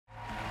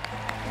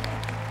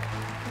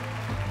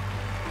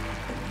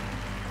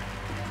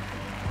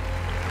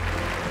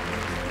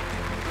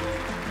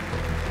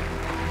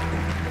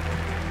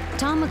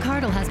Tom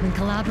McArdle has been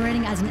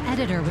collaborating as an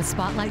editor with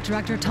Spotlight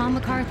director Tom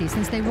McCarthy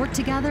since they worked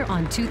together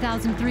on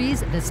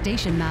 2003's The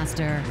Station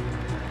Master.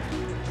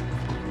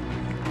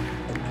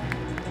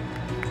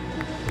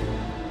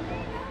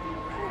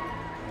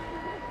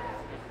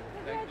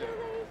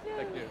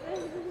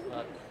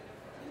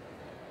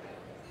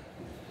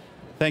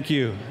 Thank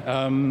you.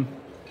 I'd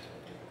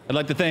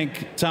like to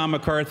thank Tom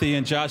McCarthy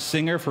and Josh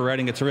Singer for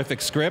writing a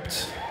terrific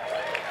script.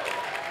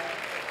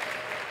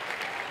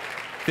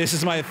 This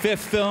is my 5th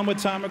film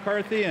with Tom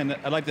McCarthy, and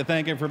I'd like to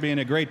thank him for being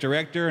a great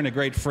director and a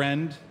great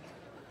friend.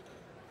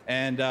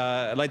 And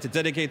I'd like to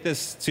dedicate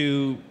this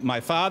to my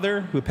father,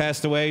 who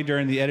passed away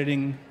during the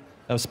editing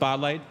of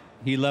Spotlight.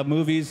 He loved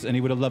movies, and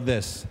he would have loved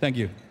this. Thank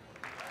you.